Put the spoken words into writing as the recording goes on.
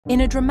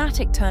In a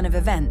dramatic turn of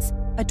events,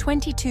 a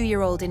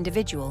 22-year-old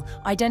individual,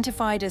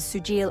 identified as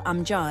Sujil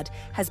Amjad,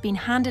 has been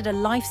handed a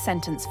life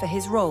sentence for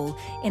his role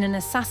in an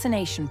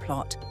assassination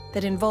plot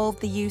that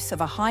involved the use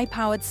of a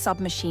high-powered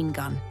submachine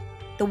gun.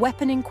 The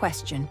weapon in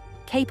question,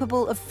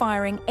 capable of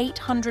firing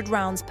 800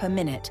 rounds per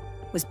minute,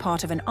 was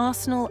part of an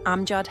arsenal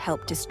Amjad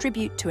helped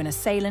distribute to an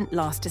assailant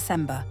last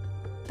December.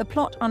 The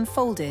plot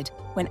unfolded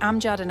when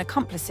Amjad and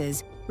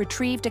accomplices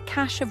retrieved a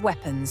cache of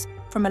weapons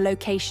from a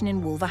location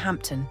in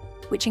Wolverhampton,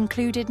 which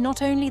included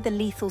not only the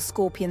lethal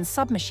Scorpion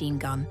submachine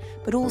gun,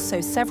 but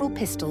also several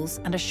pistols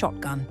and a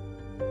shotgun.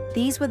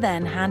 These were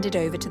then handed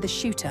over to the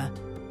shooter,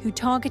 who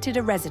targeted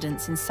a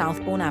residence in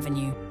Southbourne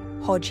Avenue,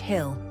 Hodge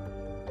Hill.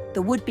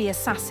 The would-be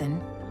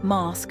assassin,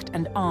 masked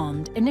and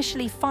armed,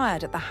 initially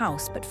fired at the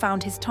house but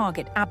found his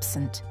target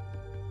absent.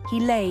 He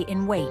lay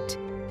in wait,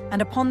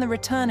 and upon the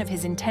return of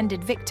his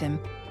intended victim,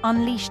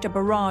 unleashed a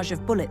barrage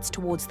of bullets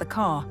towards the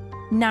car,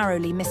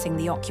 narrowly missing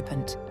the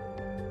occupant.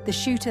 The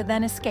shooter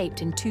then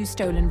escaped in 2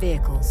 stolen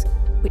vehicles,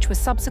 which were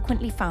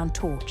subsequently found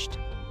torched.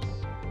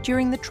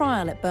 During the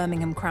trial at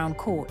Birmingham Crown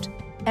Court,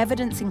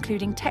 evidence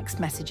including text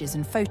messages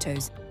and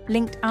photos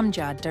linked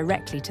Amjad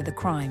directly to the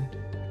crime.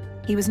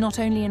 He was not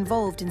only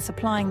involved in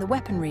supplying the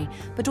weaponry,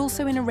 but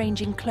also in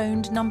arranging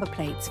cloned number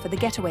plates for the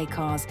getaway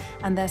cars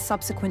and their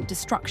subsequent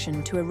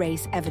destruction to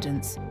erase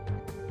evidence.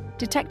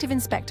 Detective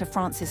Inspector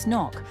Francis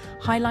Knock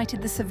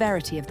highlighted the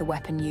severity of the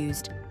weapon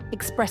used,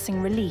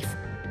 expressing relief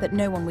that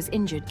no one was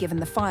injured given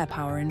the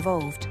firepower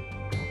involved.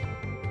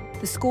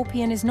 The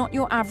Scorpion is not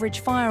your average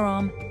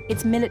firearm,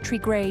 it's military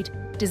grade,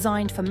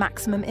 designed for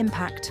maximum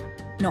impact,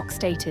 Knock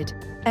stated,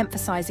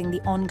 emphasizing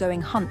the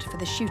ongoing hunt for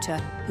the shooter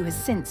who has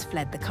since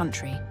fled the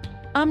country.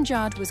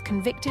 Amjad was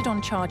convicted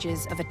on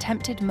charges of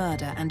attempted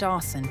murder and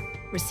arson,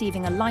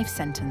 receiving a life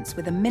sentence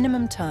with a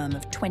minimum term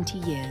of 20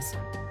 years.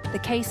 The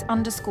case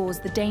underscores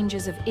the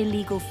dangers of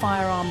illegal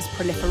firearms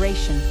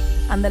proliferation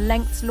and the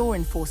lengths law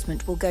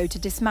enforcement will go to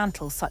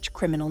dismantle such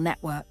criminal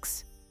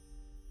networks.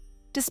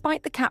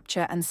 Despite the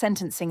capture and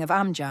sentencing of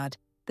Amjad,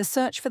 the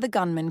search for the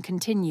gunman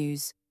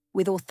continues,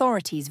 with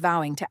authorities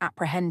vowing to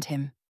apprehend him.